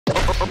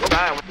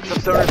Alright, what's up,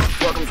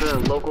 stoners? Welcome to the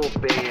local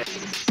Bay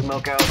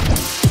Smokeout.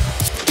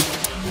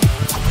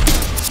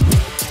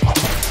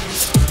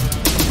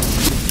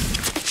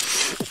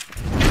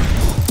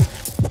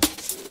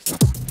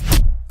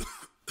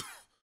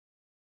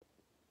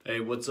 Hey,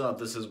 what's up?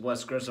 This is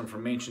Wes Grissom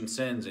from Ancient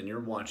Sins, and you're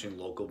watching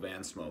Local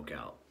Band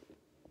Smokeout.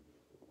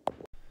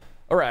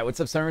 Alright, what's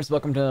up, stoners?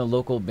 Welcome to the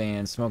local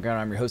band Smokeout.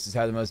 I'm your host, is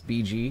How the Most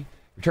BG.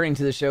 Returning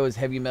to the show is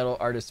heavy metal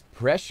artist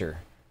Pressure,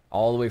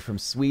 all the way from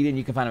Sweden.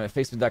 You can find him at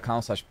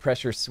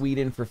facebook.com/Pressure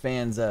Sweden for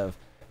fans of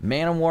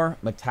Manowar,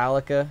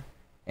 Metallica,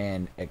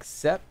 and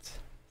Accept.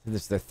 So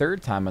this is the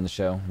third time on the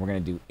show. We're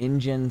going to do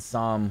Ingen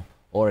Som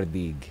Hor.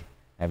 I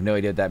have no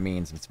idea what that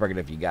means, but spark it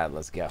if you got it.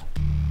 Let's go.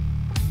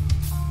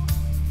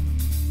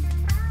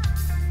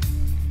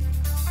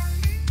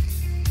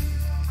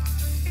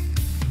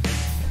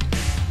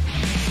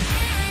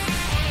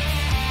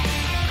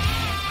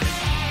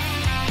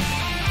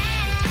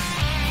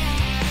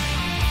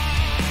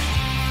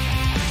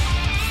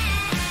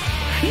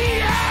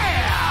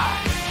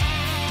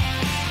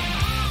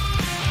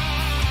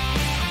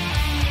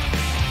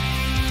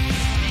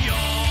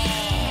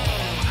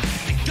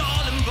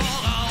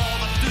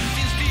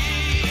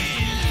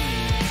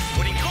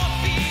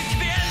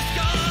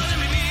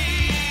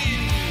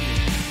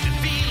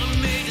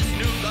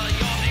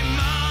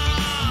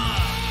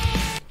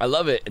 I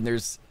love it, and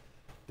there's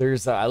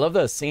I love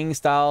the singing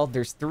style.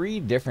 There's three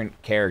different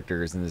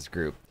characters in this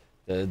group.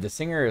 The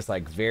singer is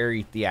like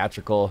very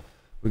theatrical.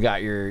 We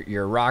got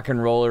your rock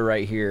and roller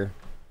right here,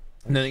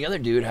 and then the other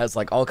dude has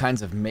like all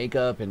kinds of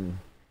makeup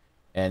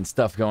and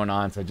stuff going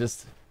on. So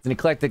just it's an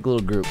eclectic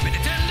little group.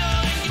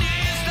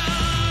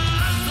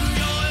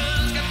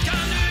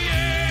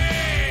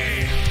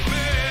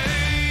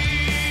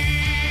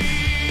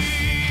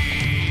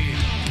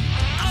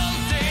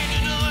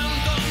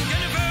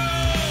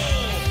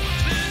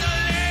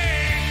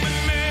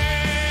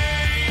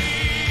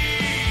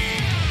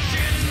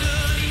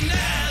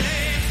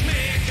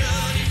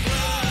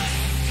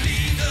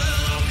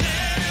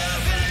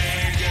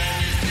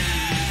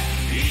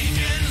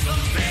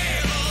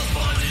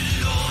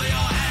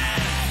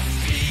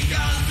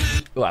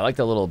 Oh, I like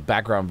the little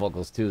background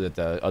vocals too that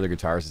the other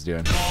guitarist is doing.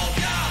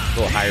 A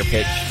little higher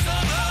pitch.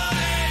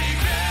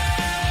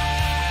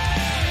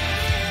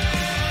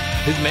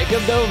 His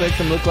makeup though makes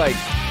him look like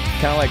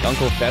kind of like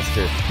Uncle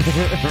Fester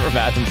from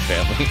Addams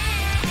Family.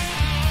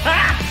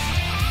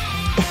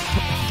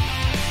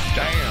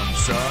 Damn,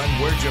 son,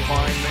 where'd you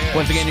find this?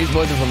 Once again, these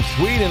boys are from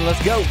Sweden.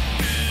 Let's go.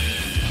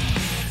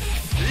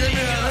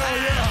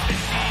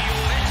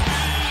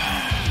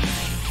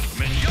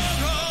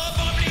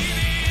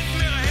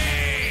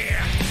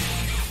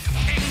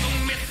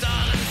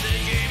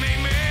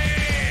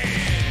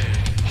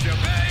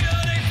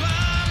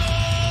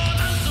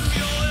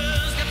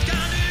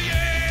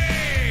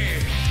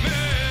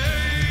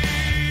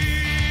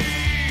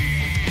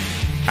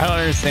 I don't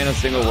understand a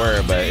single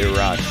word, but it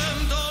rocks.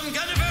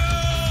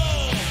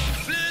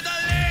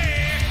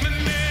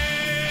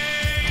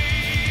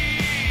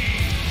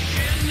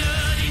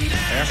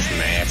 That's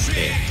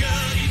nasty.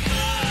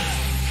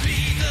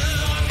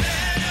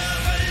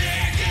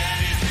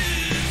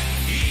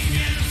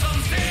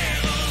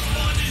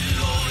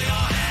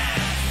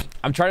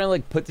 I'm trying to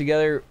like put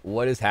together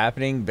what is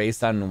happening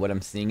based on what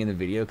I'm seeing in the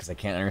video because I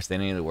can't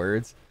understand any of the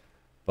words.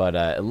 But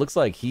it looks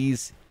like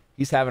he's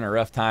having a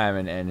rough time,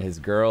 and his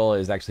girl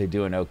is actually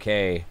doing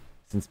okay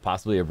since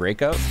possibly a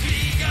breakup.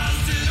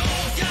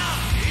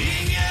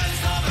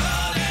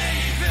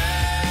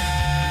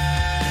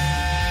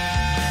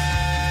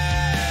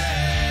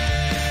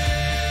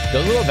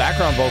 Those little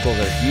background vocals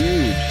are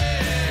huge.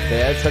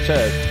 They add such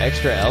an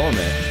extra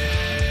element.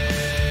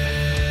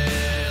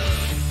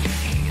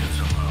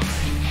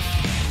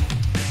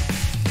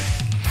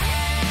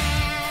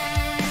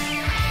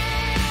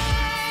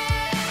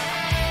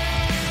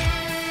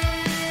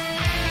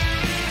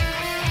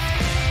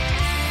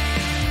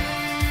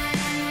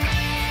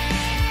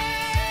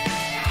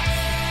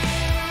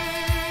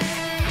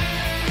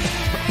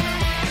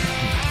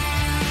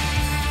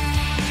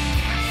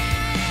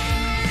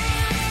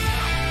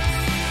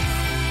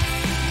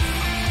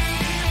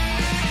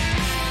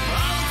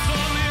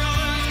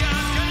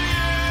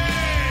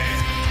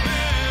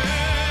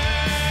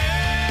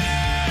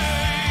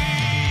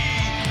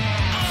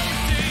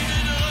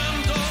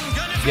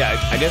 Yeah,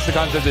 I guess the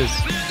concept is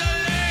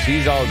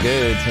she's all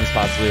good since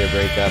possibly a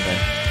breakup,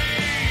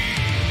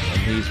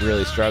 and he's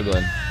really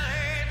struggling.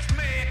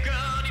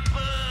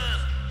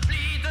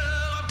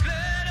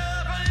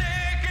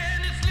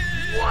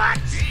 What?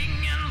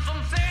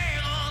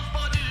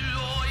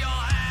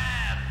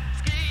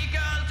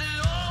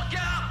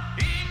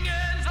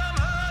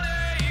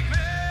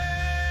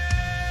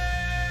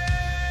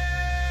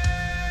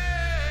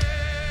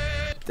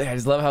 I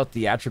just love how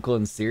theatrical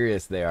and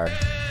serious they are.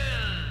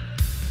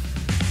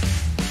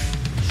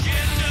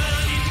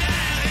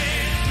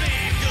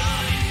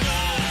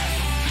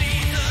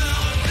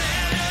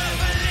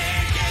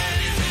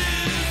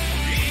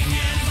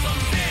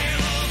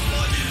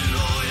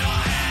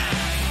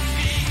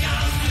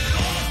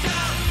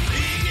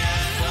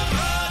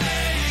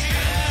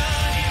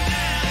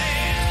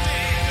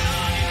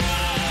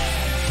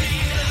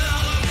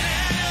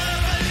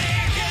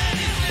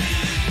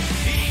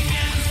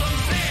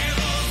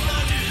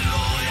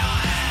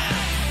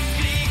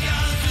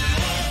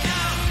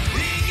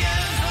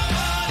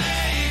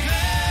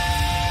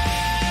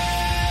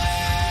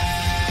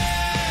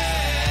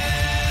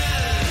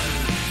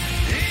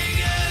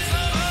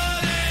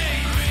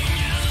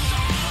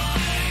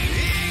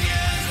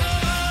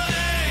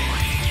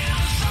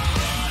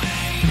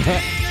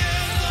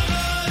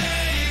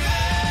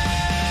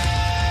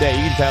 Yeah,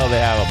 you can tell they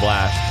have a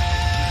blast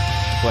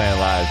playing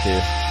live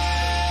too.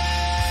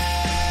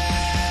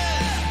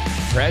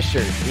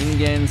 Pressure,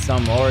 Ingen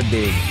Som Hor. So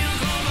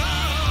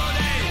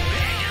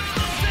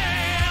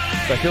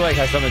I feel like it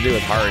has something to do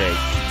with heartache.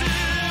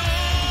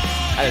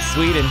 Out of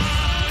Sweden.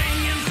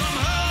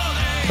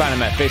 Find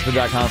them at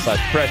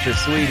facebook.com/Pressure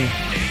Sweden.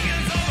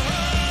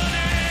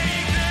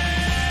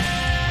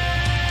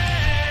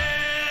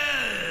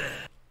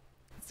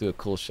 Let's do a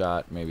cool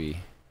shot, maybe.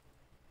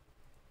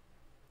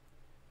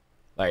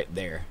 Right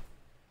there.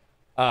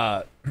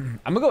 I'm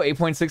gonna go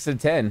 8.6 out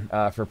of 10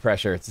 for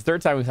Pressure. It's the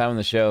third time we've had on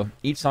the show.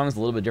 Each song is a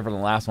little bit different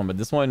than the last one, but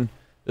this one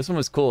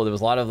was cool. There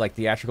was a lot of like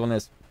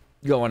theatricalness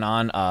going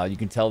on. You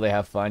can tell they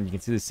have fun. You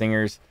can see the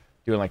singers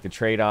doing like the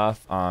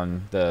trade-off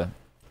on the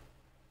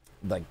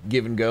like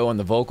give and go on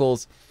the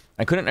vocals.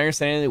 I couldn't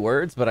understand any of the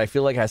words, but I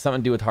feel like it has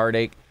something to do with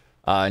heartache.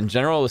 In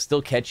general, it was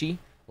still catchy.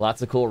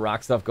 Lots of cool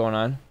rock stuff going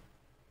on.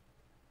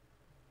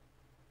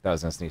 That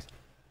was gonna sneeze.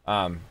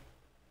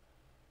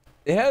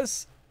 It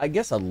has, I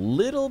guess, a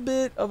little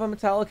bit of a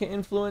Metallica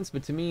influence,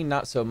 but to me,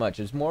 not so much.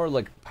 It's more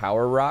like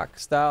power rock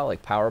style,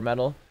 like power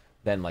metal,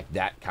 than like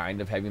that kind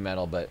of heavy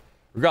metal. But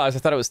regardless, I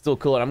thought it was still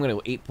cool, and I'm going to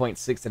go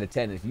 8.6 out of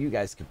 10. If you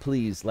guys could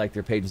please like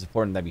their page and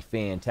support them, that'd be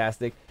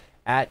fantastic.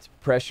 At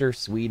Pressure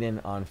Sweden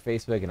on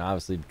Facebook, and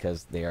obviously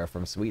because they are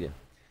from Sweden.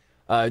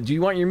 Do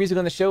you want your music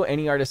on the show?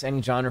 Any artist,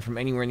 any genre from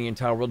anywhere in the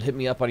entire world, hit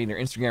me up on either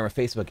Instagram or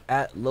Facebook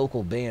at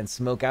local band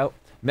Smokeout.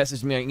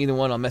 Message me on either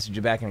one. I'll message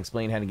you back and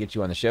explain how to get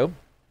you on the show.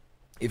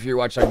 If you're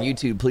watching on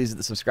YouTube, please hit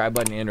the subscribe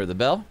button and or the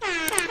bell.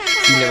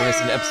 You never miss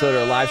an episode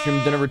or a live stream.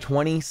 We've done over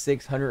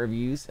 2,600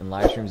 reviews and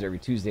live streams every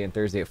Tuesday and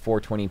Thursday at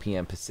 4:20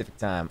 p.m. Pacific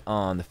time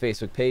on the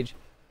Facebook page.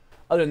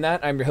 Other than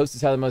that, I'm your host,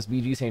 Tyler Most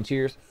BG, saying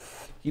cheers.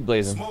 Keep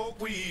blazing.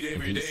 Smoke weed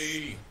every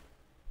day.